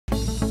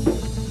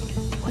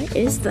What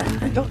is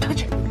that? Don't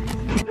touch it.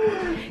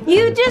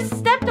 You just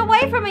stepped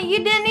away from it.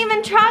 You didn't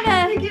even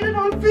try to get it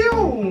on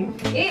film.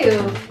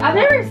 Ew. I've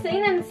never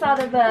seen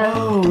inside of a...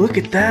 Oh, look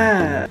at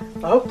that.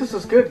 I hope this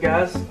is good,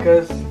 guys,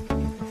 because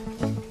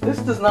this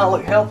does not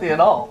look healthy at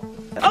all.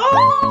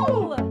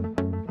 Oh!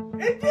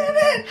 It did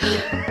it!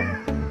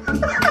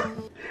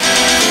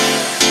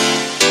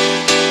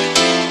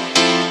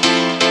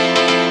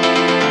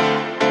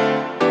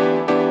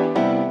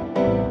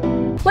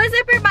 What's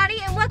up, everybody,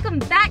 and welcome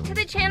back to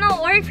the channel,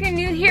 or if you're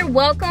new here,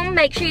 welcome.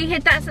 Make sure you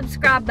hit that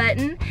subscribe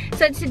button.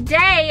 So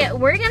today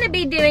we're gonna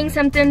be doing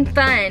something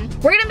fun.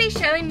 We're gonna be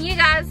showing you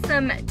guys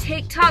some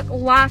TikTok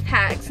life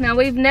hacks. Now,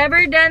 we've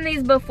never done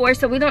these before,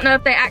 so we don't know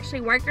if they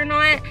actually work or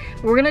not.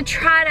 We're gonna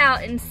try it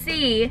out and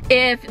see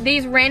if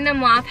these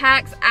random life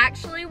hacks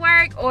actually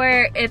work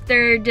or if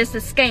they're just a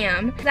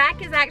scam.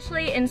 Zach is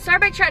actually in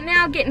Starbucks right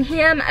now getting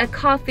him a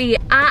coffee.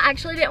 I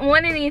actually didn't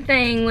want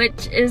anything,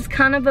 which is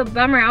kind of a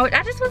bummer.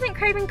 I just wasn't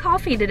craving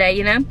coffee today,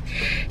 you know?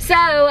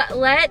 So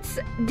let's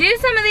do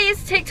some of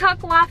these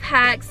TikTok life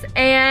hacks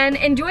and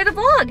enjoy the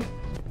vlog.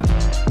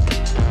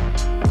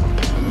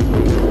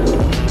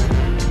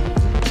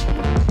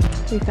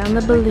 We found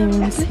the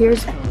balloons.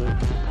 Here's,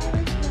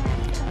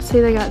 see,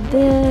 they got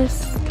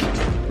this.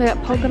 They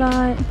got polka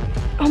dot.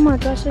 Oh my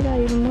gosh, they got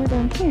even more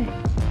down here.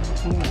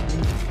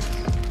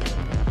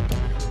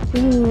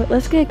 Ooh,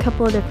 let's get a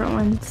couple of different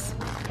ones.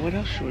 What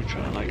else should we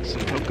try? Like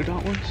some polka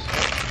dot ones?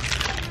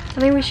 I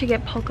think we should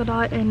get polka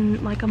dot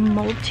and like a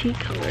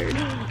multicolored.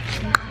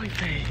 Smiley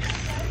face.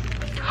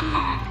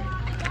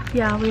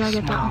 Yeah, we gotta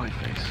get that Smiley one.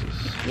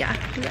 faces. Yeah,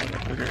 we gotta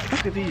get that.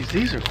 Look at these.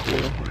 These are cool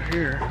right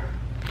here.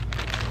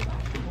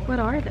 What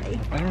are they?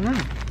 I don't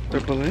know. They're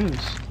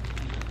balloons.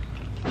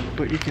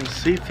 But you can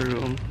see through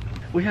them.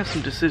 We have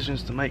some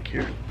decisions to make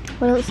here.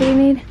 What else do we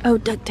need? Oh,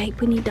 duct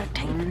tape. We need duct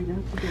tape. I already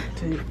got the duct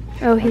tape.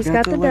 Oh, he's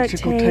got the duct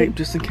electrical tape. tape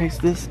just in case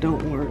this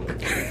don't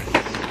work.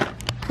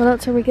 What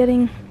else are we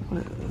getting?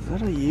 What, is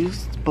that a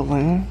used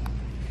balloon?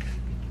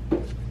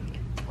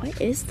 What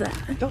is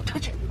that? Don't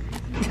touch it.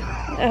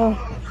 Oh,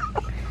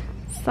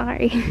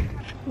 sorry.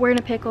 We're in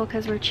a pickle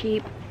because we're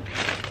cheap.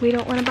 We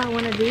don't want to buy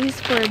one of these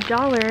for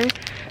 $1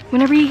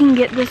 whenever you can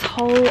get this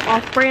whole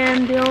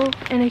off-brand deal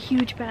in a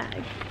huge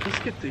bag. Let's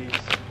get these.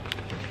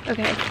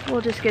 Okay,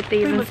 we'll just get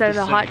these They look instead of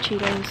the the hot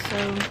Cheetos. So,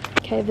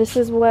 okay, this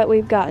is what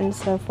we've gotten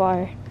so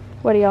far.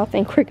 What do y'all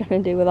think we're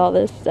gonna do with all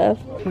this stuff?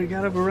 We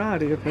got a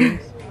variety of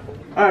things.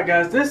 Alright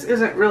guys, this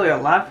isn't really a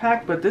life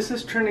hack, but this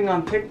is trending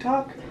on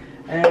TikTok.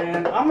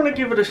 And I'm gonna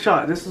give it a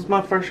shot. This is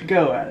my first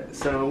go at it.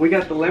 So we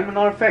got the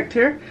Laminar effect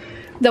here.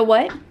 The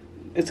what?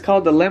 It's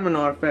called the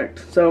Laminar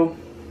effect. So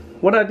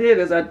what I did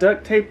is I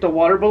duct taped a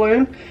water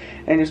balloon,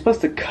 and you're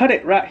supposed to cut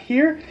it right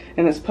here,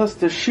 and it's supposed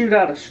to shoot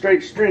out a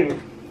straight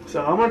stream.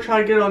 So I'm gonna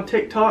try to get on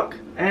TikTok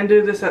and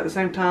do this at the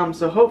same time.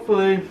 So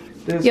hopefully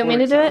this You want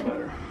me to do works it? out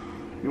better.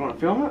 You want to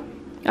film it?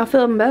 I'll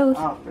film both.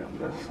 I'll film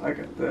this. I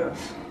got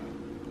this.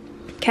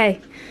 Okay.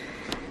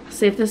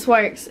 See if this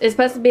works. It's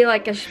supposed to be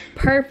like a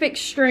perfect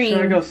stream.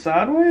 Should I go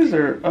sideways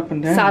or up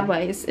and down?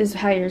 Sideways is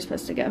how you're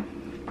supposed to go.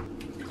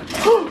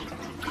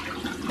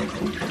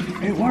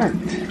 It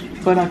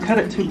worked, but I cut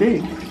it too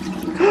big.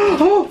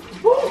 Babe!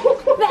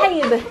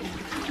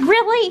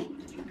 Really?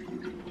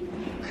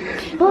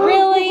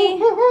 Really?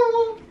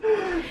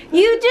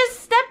 You just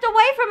stepped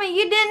away from it.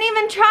 You didn't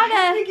even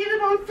try to get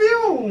it on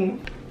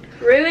film.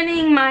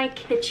 Ruining my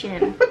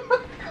kitchen.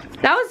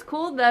 That was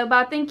cool though,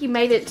 but I think you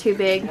made it too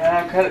big.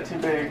 Yeah, I cut it too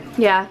big.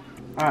 Yeah.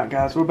 Alright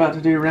guys, we're about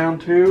to do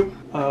round 2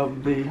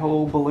 of the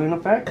whole balloon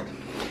effect.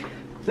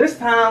 This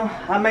time,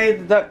 I made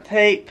the duct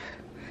tape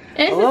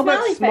And it's a little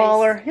smiley bit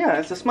smaller. Yeah,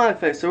 it's a smiley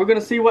face. So we're going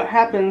to see what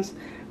happens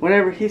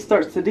whenever he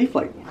starts to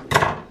deflate.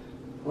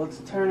 Let's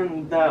turn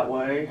him that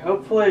way.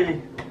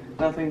 Hopefully,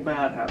 nothing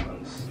bad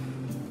happens.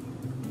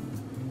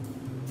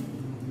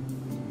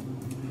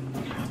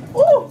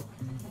 Ooh!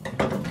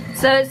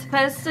 So it's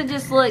supposed to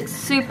just look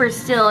super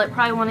still. It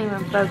probably won't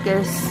even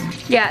focus.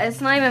 Yeah, it's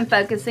not even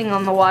focusing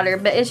on the water,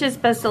 but it's just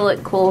supposed to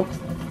look cool,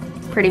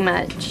 pretty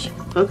much.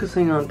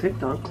 Focusing on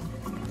TikTok.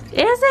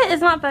 Is it?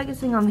 It's not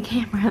focusing on the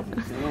camera.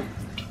 No.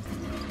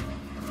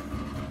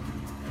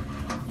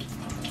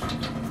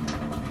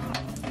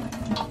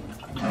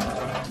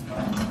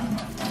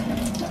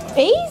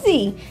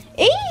 Easy!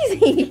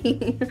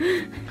 Easy!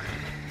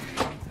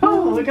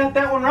 Oh, we got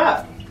that one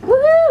right.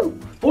 Woohoo!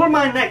 For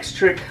my next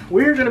trick,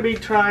 we're going to be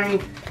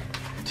trying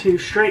to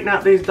straighten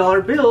out these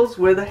dollar bills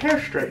with a hair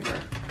straightener.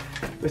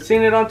 We've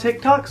seen it on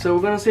TikTok, so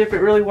we're going to see if it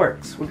really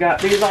works. We got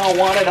these all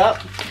wadded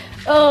up.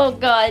 Oh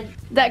God,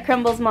 that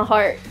crumbles my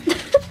heart.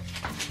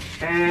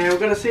 And we're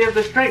going to see if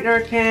the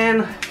straightener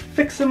can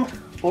fix them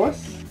for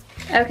us.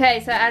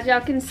 Okay, so as y'all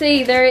can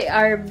see, they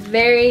are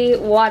very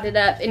wadded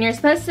up, and you're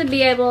supposed to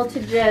be able to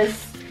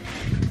just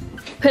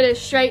put a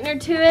straightener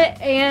to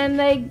it and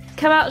they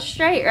come out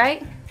straight,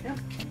 right? Yeah.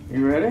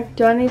 You ready?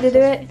 Do I need to do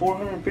it?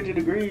 450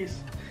 degrees.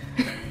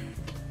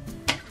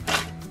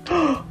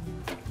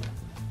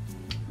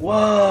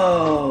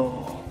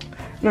 Whoa.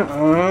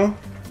 Nuh-uh.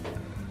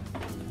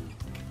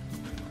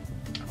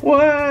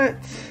 What?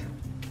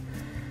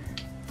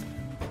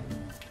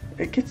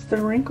 it gets the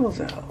wrinkles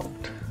out.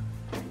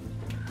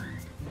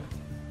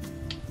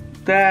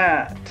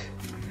 That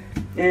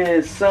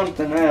is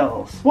something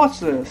else. Watch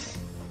this.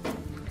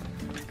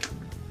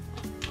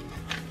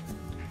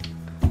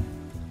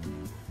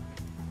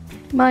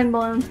 Mind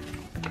blown.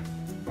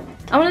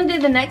 I want to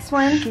do the next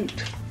one.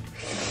 Shoot.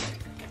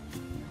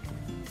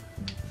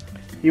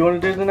 You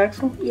want to do the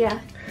next one? Yeah.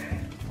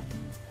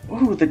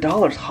 Ooh, the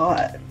dollar's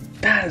hot.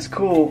 That is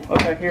cool.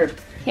 Okay, here.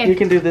 Here, you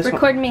can do this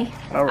record one. me.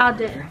 I'll I'll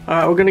do it.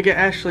 Alright, we're gonna get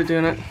Ashley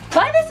doing it.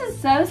 Why this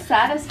is so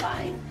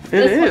satisfying.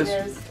 It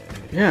is.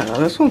 Yeah,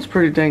 this one's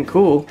pretty dang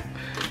cool.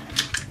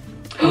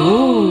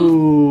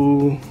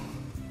 Ooh.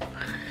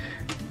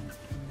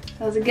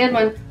 That was a good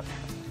one.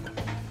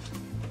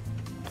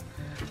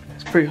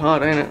 It's pretty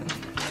hot, ain't it?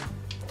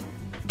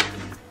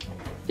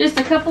 Just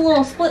a couple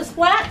little split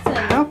splats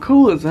and How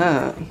cool is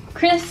that?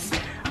 crisp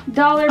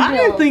dollar bills. I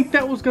didn't think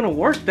that was gonna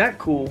work that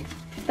cool.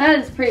 That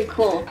is pretty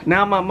cool.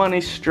 Now my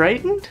money's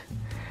straightened,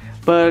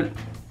 but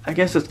I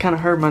guess it's kind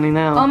of her money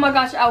now. Oh my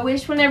gosh, I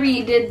wish whenever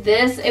you did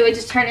this, it would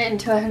just turn it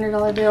into a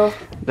 $100 bill.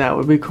 That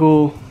would be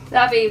cool.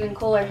 That'd be even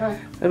cooler, huh?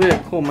 That'd be a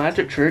cool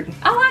magic trick.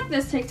 I like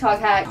this TikTok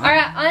hack. All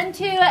right, on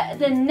to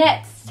the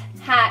next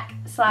hack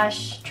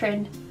 /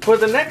 trend. For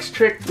the next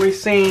trick, we've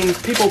seen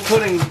people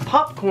putting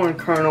popcorn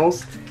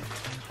kernels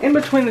in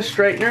between the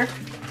straightener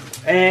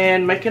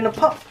and making a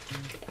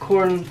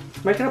popcorn,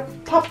 Just making a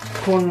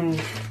popcorn.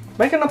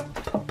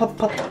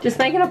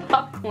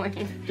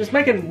 just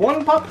making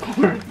one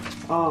popcorn.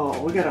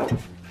 Oh, we gotta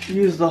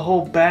use the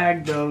whole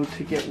bag though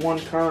to get one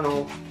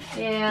kernel.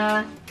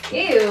 Yeah.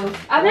 Ew.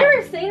 I've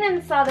never seen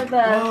inside of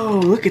a... Whoa,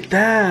 look at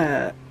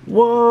that.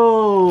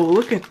 Whoa,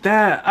 look at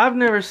that. I've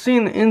never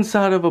seen the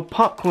inside of a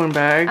popcorn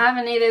bag. I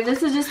haven't either.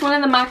 This is just one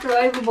of the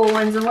microwavable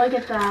ones, and look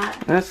at that.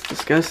 That's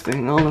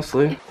disgusting,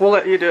 honestly. We'll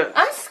let you do it.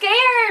 I'm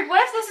scared.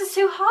 What if this is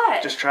too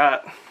hot? Just try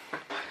it.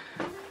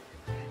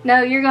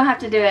 No, you're gonna have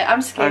to do it.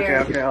 I'm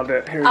scared. Okay, I'll do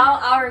it. Here.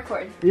 I'll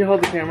record. You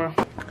hold the camera.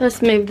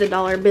 Let's move the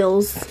dollar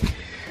bills.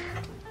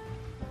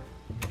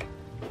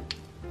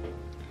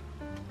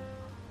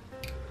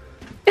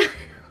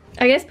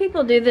 I guess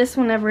people do this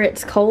whenever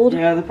it's cold.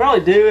 Yeah, they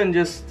probably do, and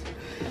just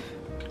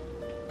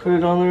put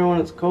it on there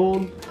when it's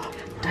cold.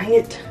 Dang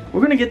it.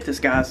 We're gonna get this,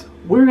 guys.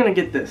 We're gonna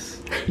get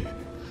this.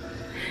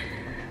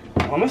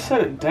 I'm gonna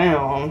set it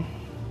down.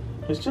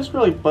 It's just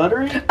really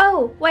buttery.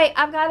 Oh, wait,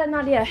 I've got an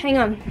idea. Hang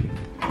on.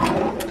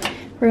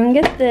 We're gonna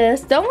get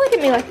this. Don't look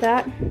at me like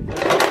that.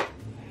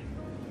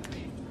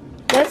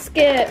 Let's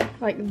get,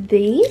 like,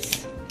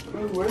 these.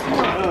 Where's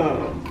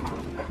my,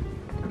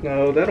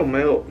 no, that'll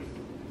melt.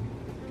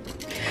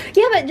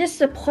 Yeah, but just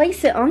to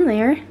place it on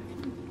there.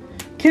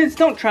 Kids,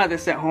 don't try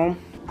this at home.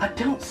 I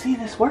don't see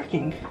this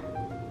working.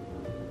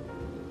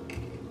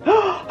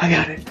 Oh, I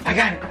got it. I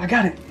got it. I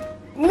got it.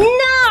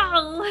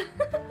 No!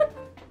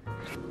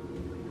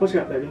 What you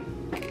got, baby?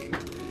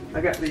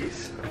 I got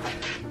these.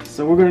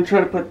 So we're gonna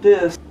try to put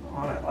this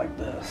on it like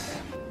this.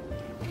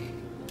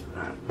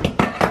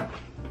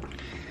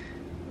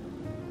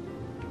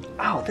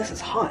 Oh, this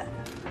is hot.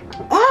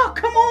 Oh,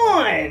 come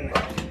on!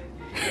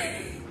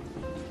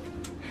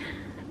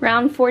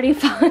 Round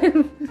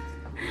 45.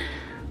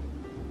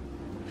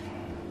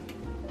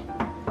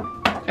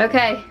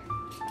 Okay.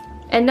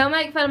 And don't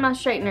make fun of my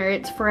straightener.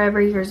 It's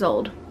forever years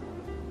old.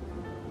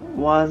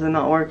 Why is it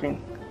not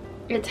working?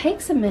 It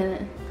takes a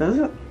minute. Does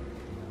it?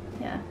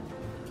 Yeah.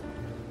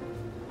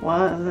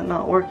 Why is it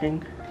not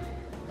working?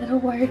 It'll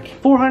work.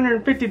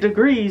 450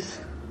 degrees.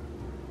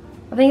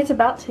 I think it's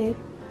about to.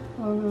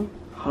 I don't know.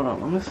 Hold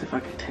on, let me see if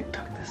I can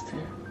TikTok this too.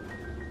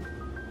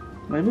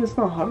 Maybe it's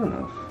not hot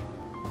enough.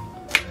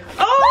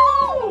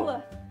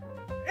 Oh!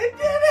 It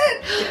did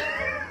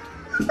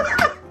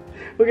it!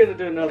 We're gonna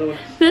do another one.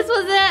 This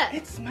was it.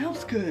 It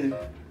smells good.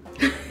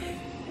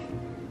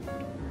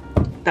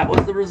 That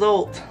was the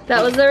result.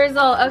 That was the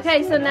result.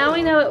 Okay, so now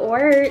we know it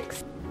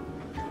works.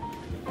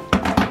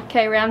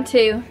 Okay, round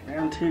 2.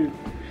 Round 2.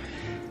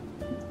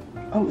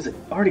 Oh, is it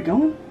already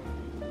going?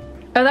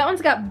 Oh, that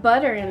one's got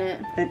butter in it.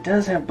 It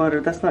does have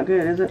butter. That's not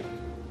good, is it?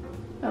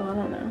 Oh, I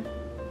don't know.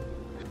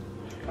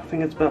 I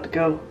think it's about to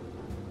go.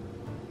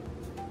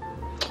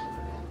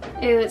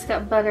 Ew, it's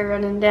got butter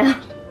running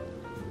down.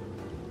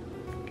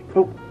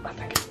 Oh, I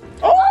think it's...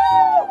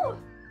 Oh!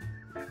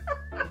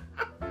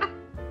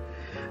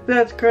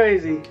 That's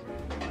crazy.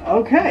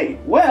 Okay,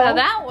 well... So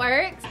that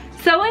works.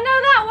 So we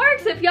know that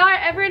works. If y'all are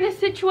ever in a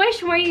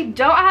situation where you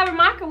don't have a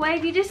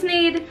microwave, you just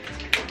need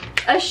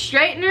a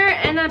straightener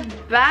and a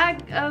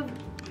bag of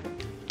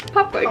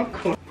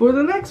popcorn. For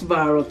the next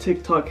viral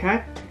TikTok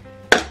hack,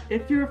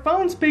 if your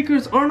phone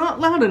speakers are not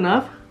loud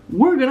enough,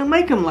 we're gonna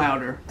make them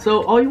louder.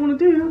 So all you wanna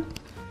do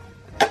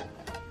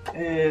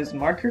is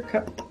mark your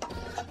cup.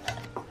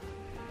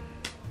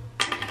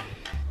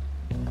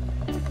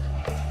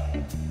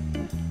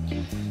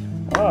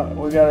 Alright,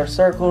 we got our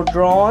circle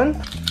drawn.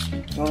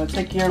 You wanna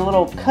take your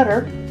little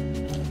cutter.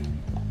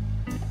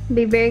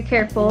 Be very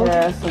careful.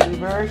 Yeah, so be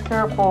very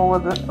careful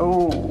with it.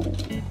 Oh.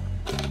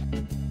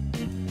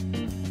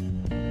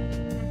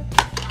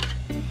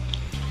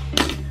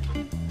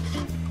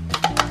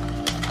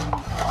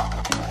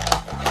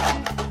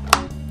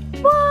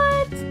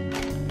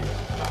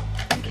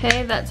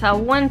 Okay, that's how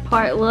one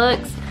part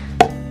looks.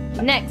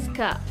 Next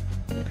cup.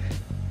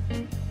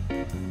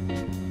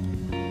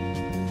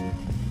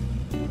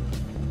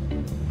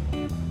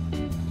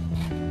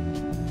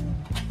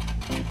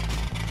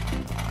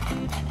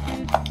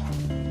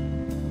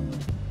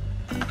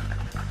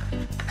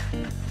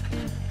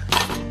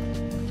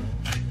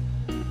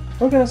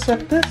 We're gonna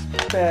set this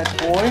bad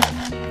boy.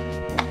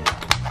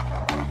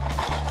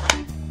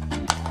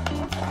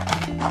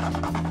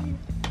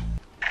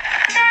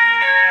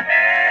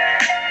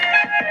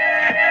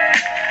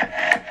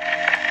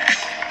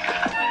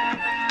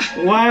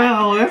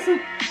 Wow,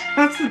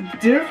 that's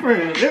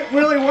different. It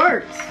really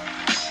works.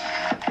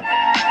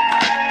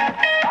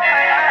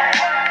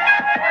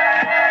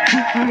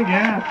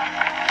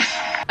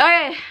 Yeah.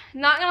 Okay,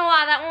 not gonna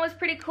lie, that one was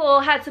pretty cool.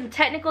 Had some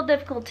technical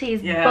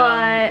difficulties, Yeah,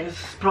 but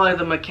it's probably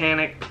the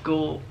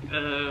mechanical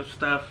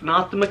stuff,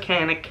 not the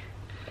mechanic.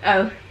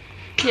 oh,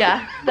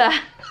 yeah,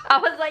 I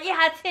was like,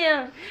 yeah, it's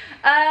him.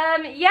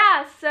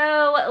 Yeah,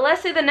 so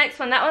let's do the next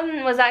one. That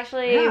one was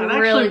actually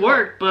really cool.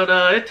 Worked, but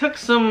it took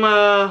some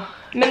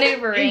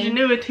maneuvering,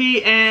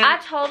 ingenuity, and I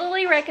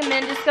totally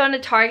recommend just going to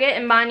Target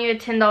and buying you a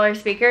 $10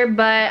 speaker,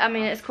 but I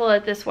mean, it's cool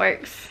that this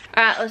works.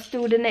 All right, let's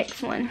do the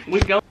next one. We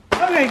go.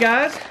 Okay,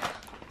 guys.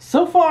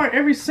 So far,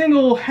 every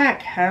single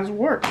hack has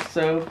worked.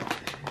 So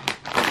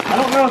I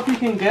don't know if you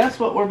can guess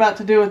what we're about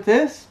to do with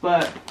this,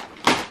 but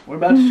we're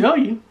about to show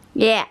you.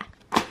 Yeah.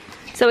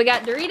 So we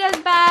got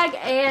Doritos bag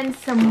and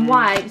some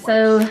wipes.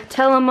 So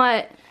tell them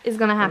what is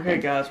gonna happen. Okay,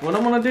 guys. What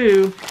I'm gonna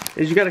do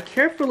is you gotta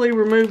carefully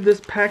remove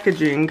this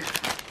packaging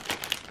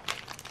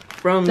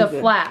from the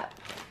flap,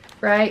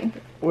 right?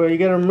 Well, you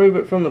gotta remove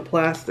it from the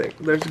plastic.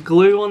 There's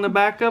glue on the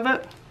back of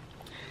it.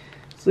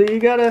 So you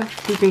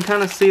can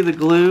kind of see the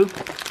glue.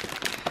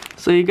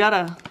 So you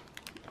gotta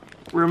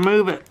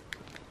remove it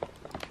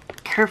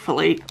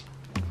carefully.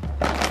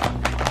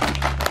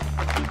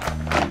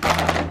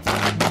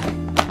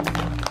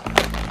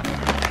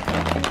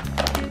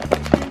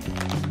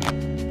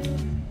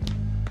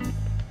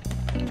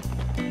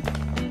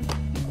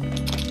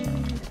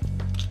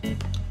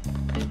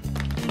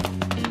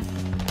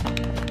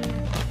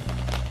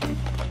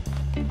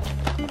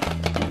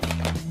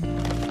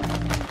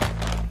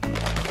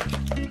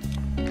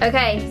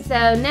 Okay,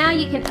 so now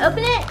you can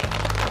open it,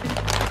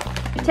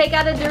 take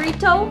out a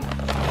Dorito,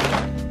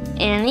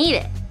 and eat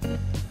it.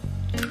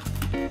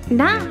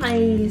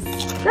 Nice.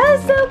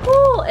 That's so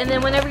cool. And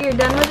then whenever you're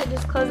done with it,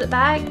 just close it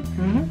back.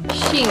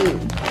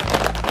 Shoot.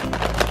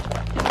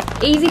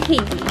 Easy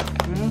peasy.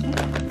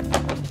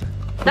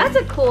 That's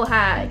a cool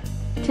hack.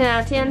 10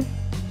 out of 10.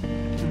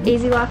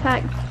 Easy life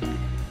hack.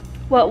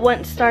 What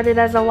once started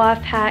as a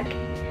life hack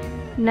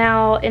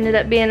now ended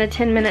up being a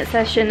 10-minute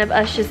session of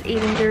us just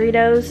eating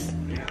Doritos.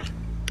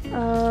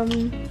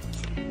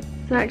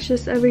 Zach's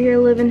just over here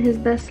living his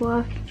best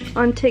life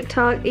on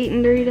TikTok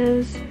eating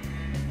Doritos.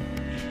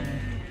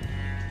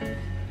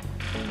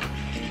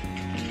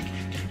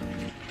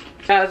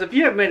 Guys, if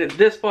you have made it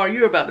this far,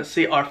 you're about to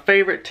see our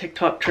favorite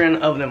TikTok trend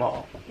of them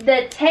all.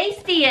 The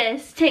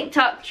tastiest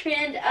TikTok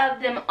trend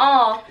of them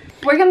all.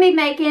 We're gonna be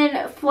making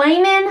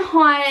flaming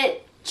hot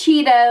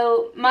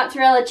Cheeto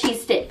mozzarella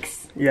cheese sticks.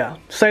 Yeah,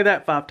 say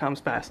that 5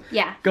 times fast.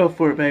 Yeah. Go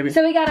for it, baby.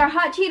 So we got our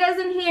hot Cheetos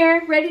in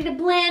here, ready to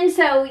blend,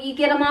 so you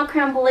get them all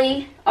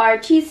crumbly. Our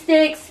cheese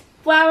sticks,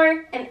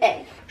 flour, and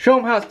egg. Show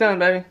them how it's done,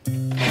 baby.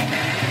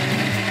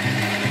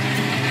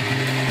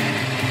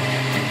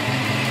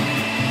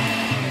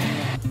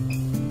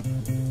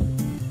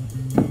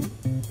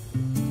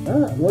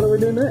 Alright, what do we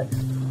do next?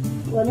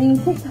 Letting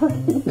TikTok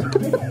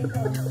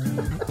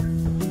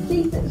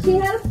She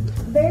has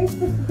very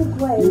specific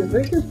ways. You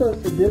think you're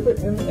supposed to dip it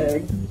in the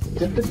egg,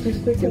 dip the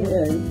cheese stick in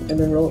the egg, and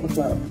then roll it with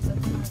flour.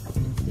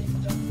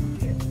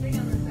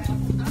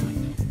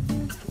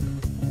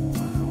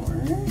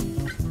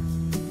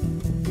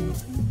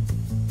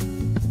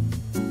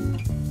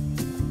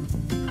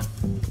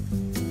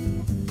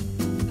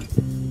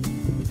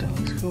 That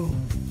looks cool.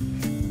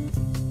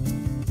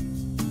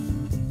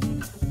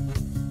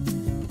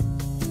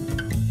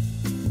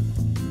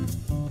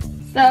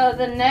 So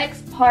the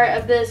next part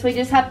of this, we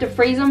just have to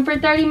freeze them for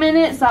 30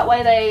 minutes. That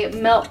way they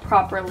melt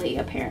properly,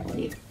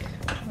 apparently.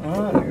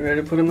 Alright, you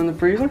ready to put them in the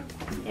freezer?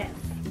 Yes.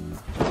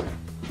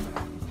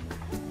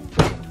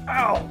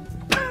 Ow!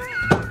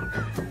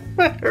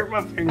 That hurt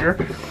my finger.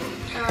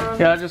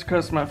 Yeah, I just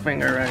crushed my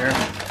finger right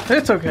here.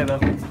 It's okay though.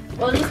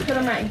 We'll just put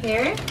them right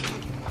here.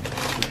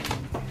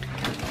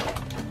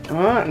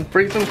 Alright, and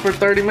freeze them for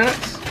 30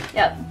 minutes.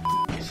 Yep.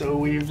 So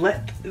we've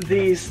let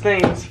these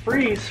things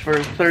freeze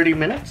for 30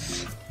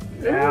 minutes.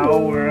 Now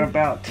we're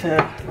about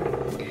to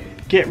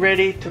get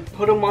ready to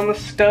put them on the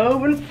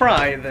stove and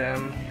fry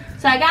them.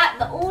 So I got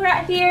the oil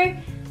right here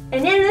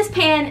and in this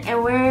pan,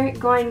 and we're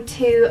going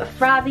to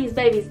fry these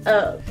babies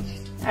up.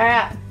 All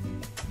right.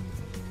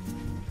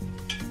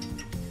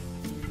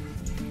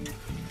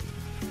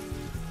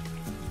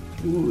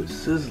 Ooh, it's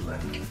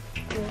sizzling.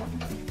 Yeah.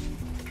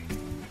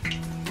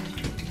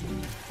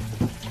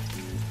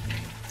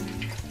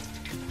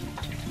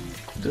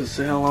 Does it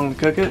say how long to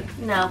cook it?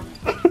 No.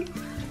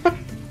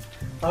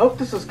 I hope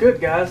this is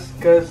good, guys,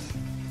 because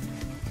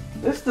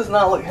this does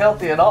not look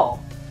healthy at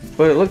all.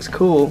 But it looks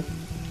cool.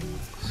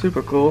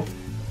 Super cool.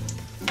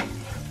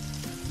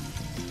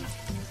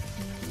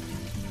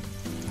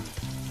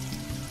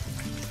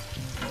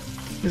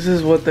 This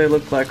is what they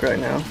look like right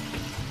now.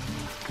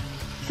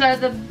 So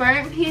the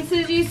burnt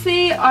pieces you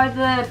see are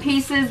the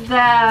pieces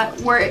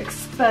that were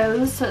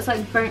exposed, so it's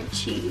like burnt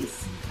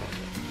cheese.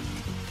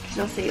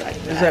 You'll see like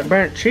that. Is that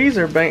burnt cheese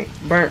or burnt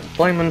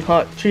flaming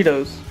hot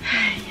Cheetos?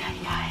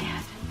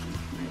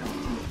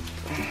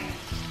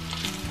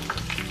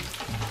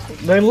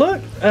 They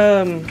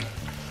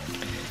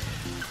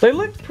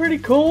look pretty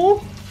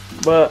cool,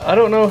 but I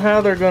don't know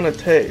how they're gonna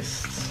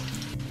taste.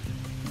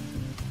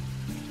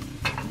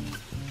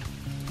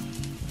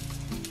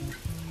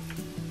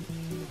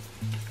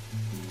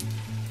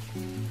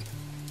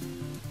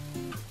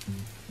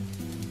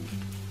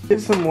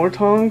 Get some more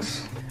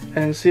tongs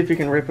and see if you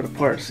can rip it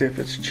apart, see if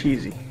it's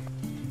cheesy.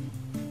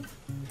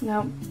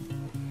 Nope.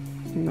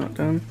 Not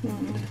done?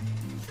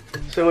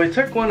 Mm-mm. So we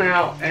took one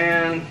out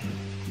and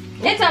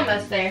it's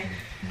almost there.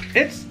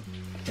 It's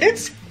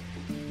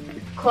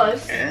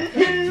close.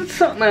 It's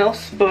something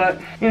else,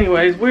 but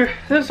anyways,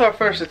 this is our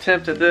first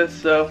attempt at this,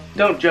 so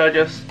don't judge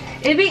us.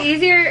 It'd be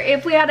easier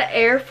if we had an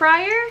air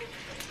fryer,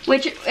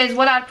 which is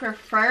what I'd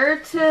prefer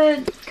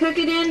to cook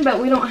it in,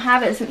 but we don't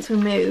have it since we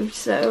moved,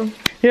 so.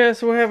 Yeah,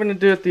 so we're having to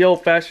do it the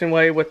old-fashioned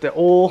way with the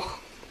oil.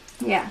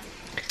 Yeah.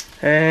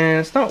 And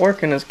it's not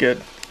working as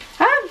good.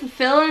 I have a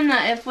feeling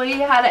that if we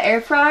had an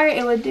air fryer,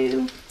 it would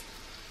do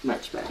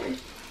much better.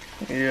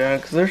 Yeah,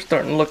 because they're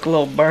starting to look a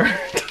little burnt.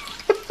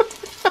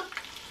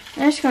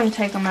 I'm just going to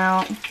take them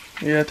out.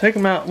 Yeah, take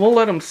them out. We'll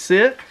let them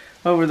sit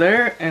over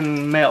there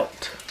and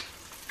melt.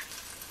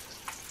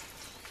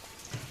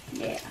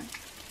 Yeah.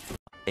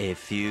 A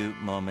few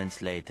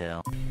moments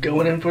later.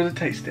 Going in for the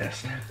taste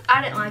test.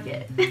 I didn't like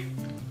it.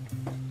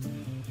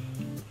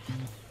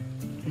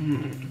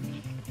 You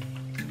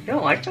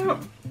don't like that?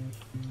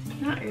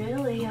 Not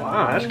really.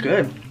 Wow, that's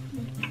good.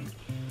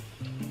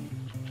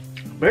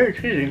 Very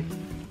cheesy.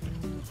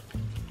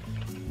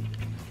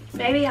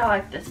 Maybe I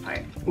like this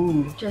part.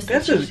 Ooh, Just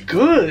this the is cheese.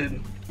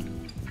 good.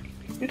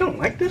 You don't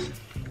like this?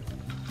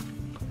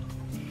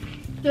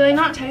 Do they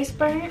not taste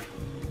burnt?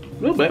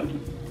 A little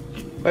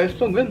bit. But it's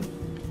still good.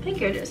 I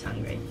think you're just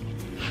hungry.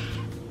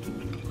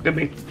 Could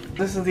be.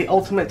 This is the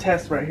ultimate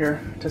test right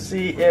here to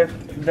see if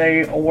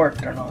they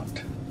worked or not.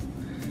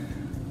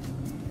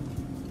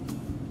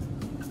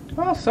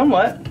 Well,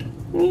 somewhat.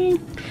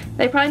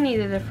 They probably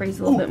needed to freeze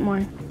a little bit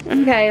more.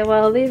 Okay,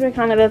 well, these are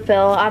kind of a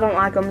fill. I don't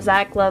like them.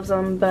 Zach loves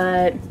them,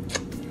 but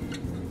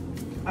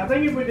I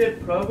think if we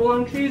did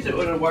provolone cheese, it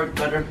would have worked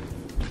better.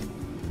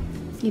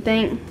 you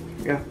think?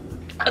 Yeah.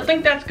 I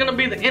think that's going to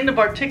be the end of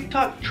our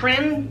TikTok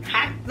trend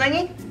hack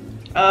thingy.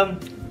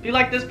 If you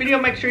like this video,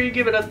 make sure you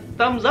give it a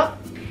thumbs up.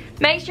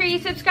 Make sure you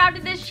subscribe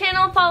to this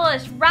channel. Follow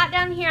us right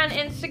down here on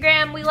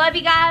Instagram. We love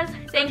you guys.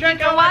 Thank you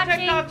for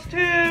watching. TikToks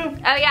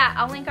too. Oh yeah,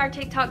 I'll link our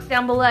TikToks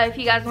down below if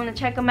you guys want to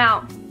check them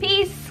out.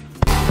 Peace.